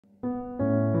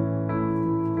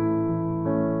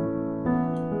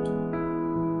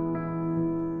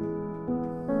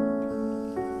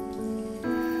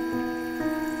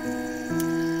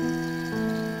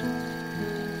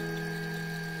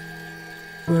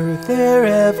Were there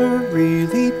ever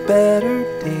really better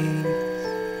days?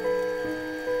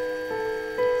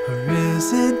 Or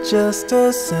is it just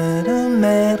a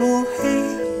sentimental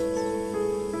haze?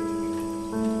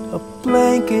 A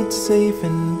blanket safe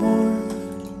and warm,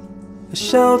 a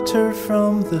shelter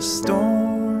from the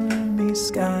stormy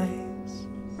skies.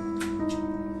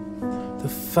 The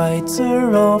fights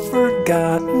are all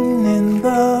forgotten in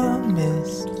the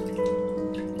mist.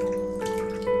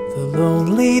 The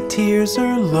lonely tears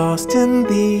are lost in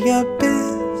the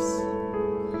abyss.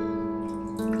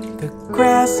 The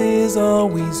grass is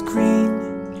always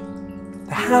green,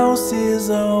 the house is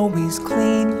always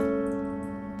clean.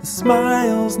 The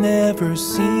smiles never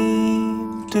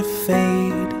seem to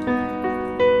fade.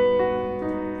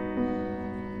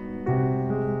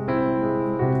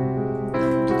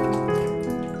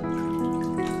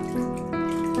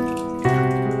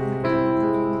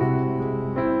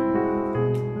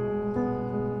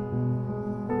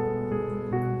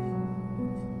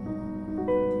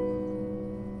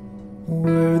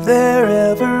 Were there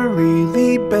ever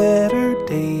really better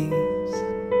days?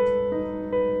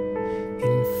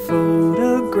 In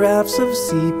photographs of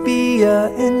sepia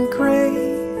and gray,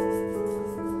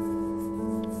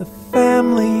 the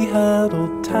family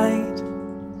huddled tight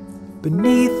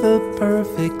beneath the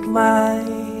perfect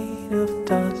light of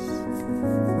dusk.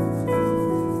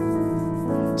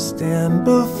 Stand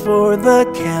before the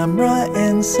camera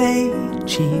and say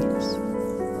cheese.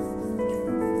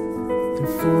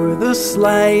 For the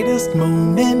slightest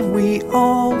moment we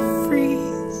all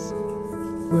freeze.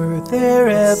 Were there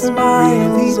ever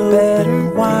really better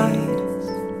wide?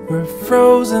 We're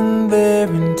frozen there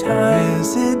in time.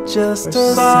 Is it just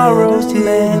our sorrows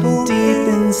hidden deep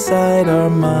inside our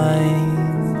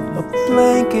mind? A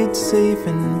blanket safe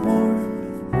and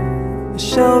warm, a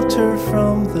shelter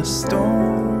from the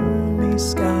stormy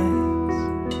skies.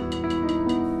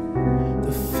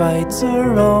 Fights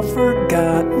are all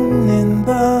forgotten in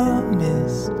the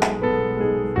mist.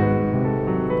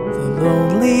 The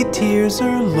lonely tears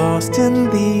are lost in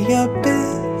the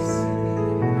abyss.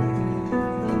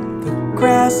 The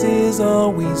grass is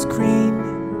always green,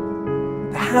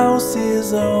 the house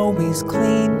is always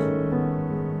clean.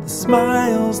 The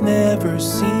smiles never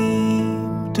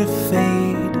seem to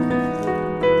fade.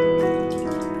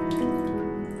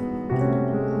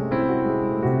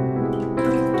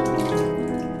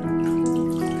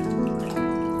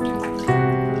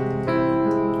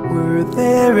 Were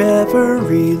there ever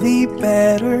really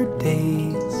better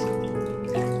days?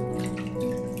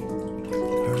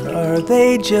 Or are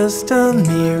they just a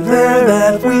mirror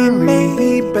that we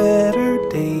made? Better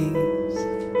days.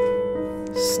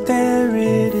 Stare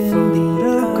it in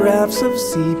photographs of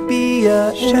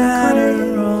sepia,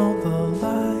 shatter all the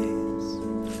lies.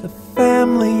 The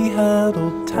family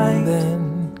huddled tight, and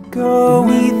then go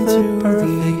beneath the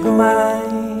perfect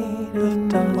light of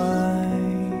dusk.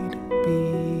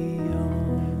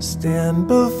 Stand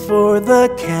before the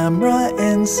camera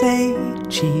and say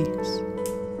cheese.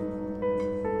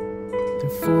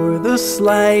 And for the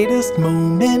slightest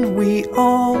moment we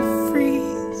all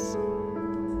freeze.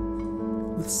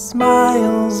 With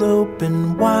smiles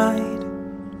open wide,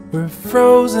 we're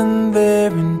frozen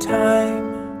there in time.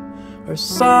 Our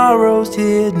sorrows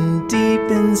hidden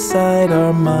deep inside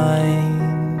our minds.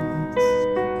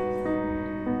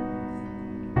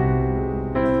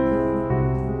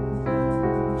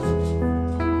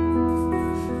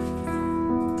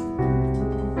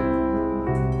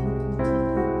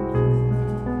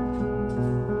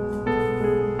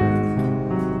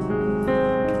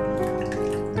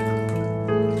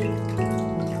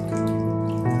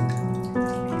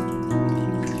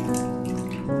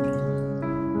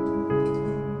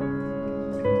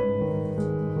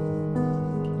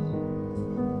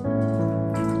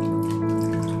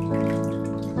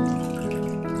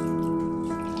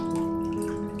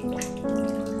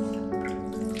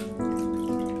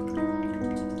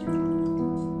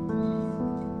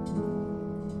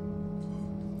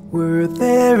 Were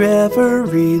there ever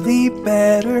really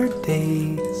better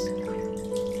days?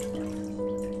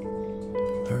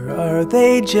 Or are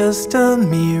they just a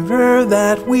mirror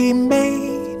that we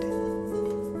made?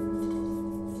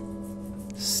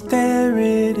 Stare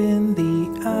it in the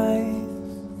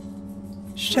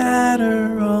eyes,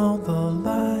 shatter all the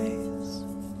lies,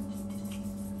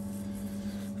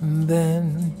 and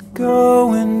then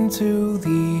go into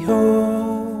the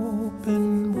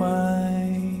open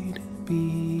wide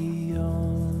beyond.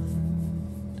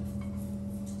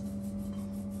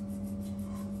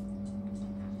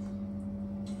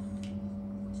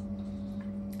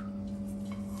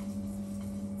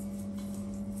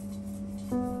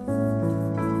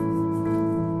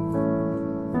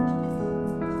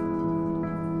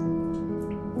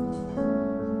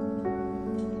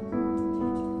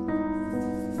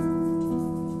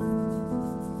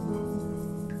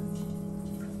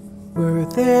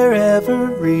 there ever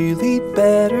really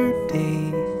better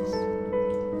days?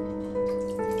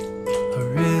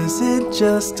 Or is it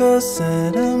just a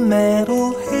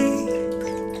sentimental hate?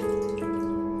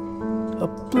 A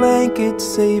blanket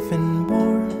safe and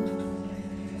warm,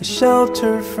 a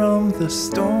shelter from the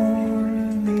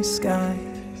stormy skies.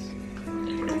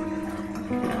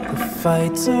 The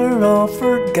fights are all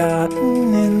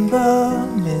forgotten in the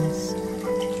mist.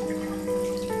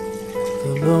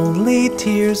 The lonely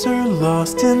tears are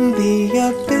lost in the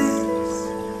abyss.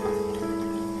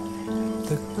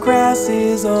 The grass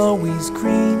is always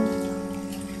green,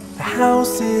 the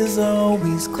house is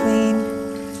always clean.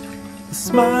 The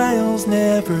smiles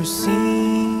never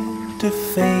seem to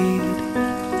fade.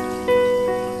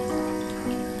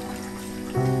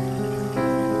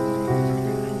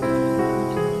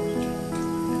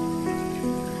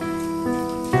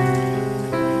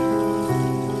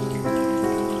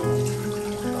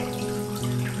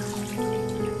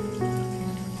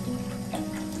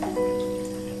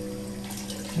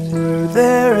 Were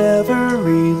there ever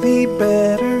really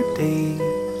better days?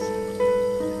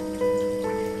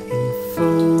 In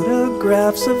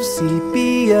photographs of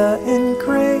sepia and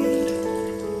gray,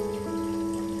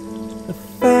 the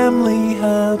family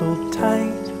huddled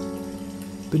tight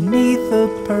beneath a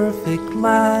perfect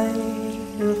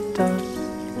light of dusk.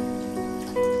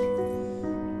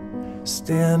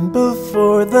 Stand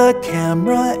before the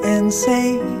camera and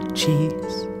say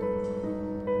cheese.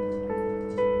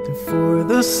 And for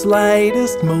the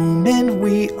slightest moment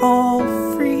we all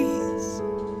freeze,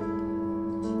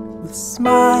 with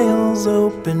smiles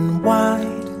open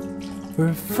wide.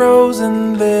 We're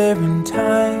frozen there in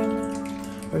time,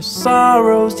 our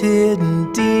sorrows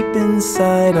hidden deep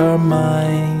inside our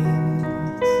minds.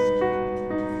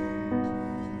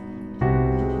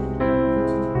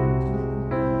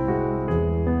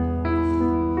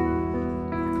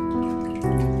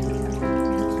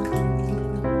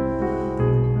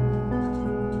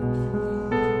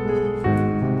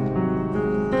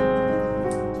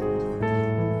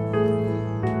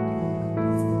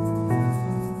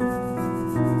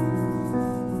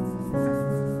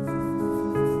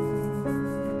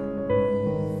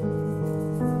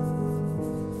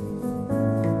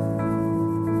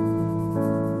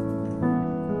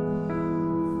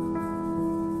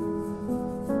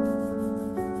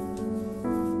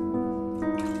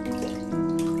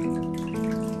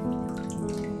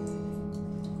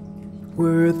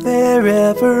 Were there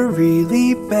ever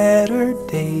really better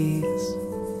days?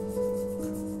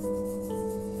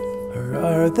 Or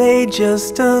are they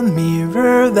just a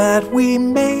mirror that we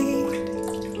made?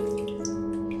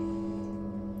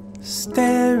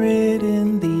 Stare it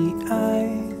in the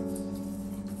eyes,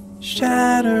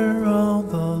 shatter all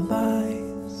the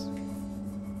lies,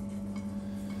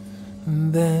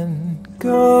 and then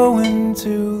go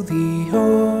into the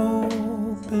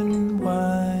open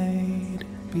wide.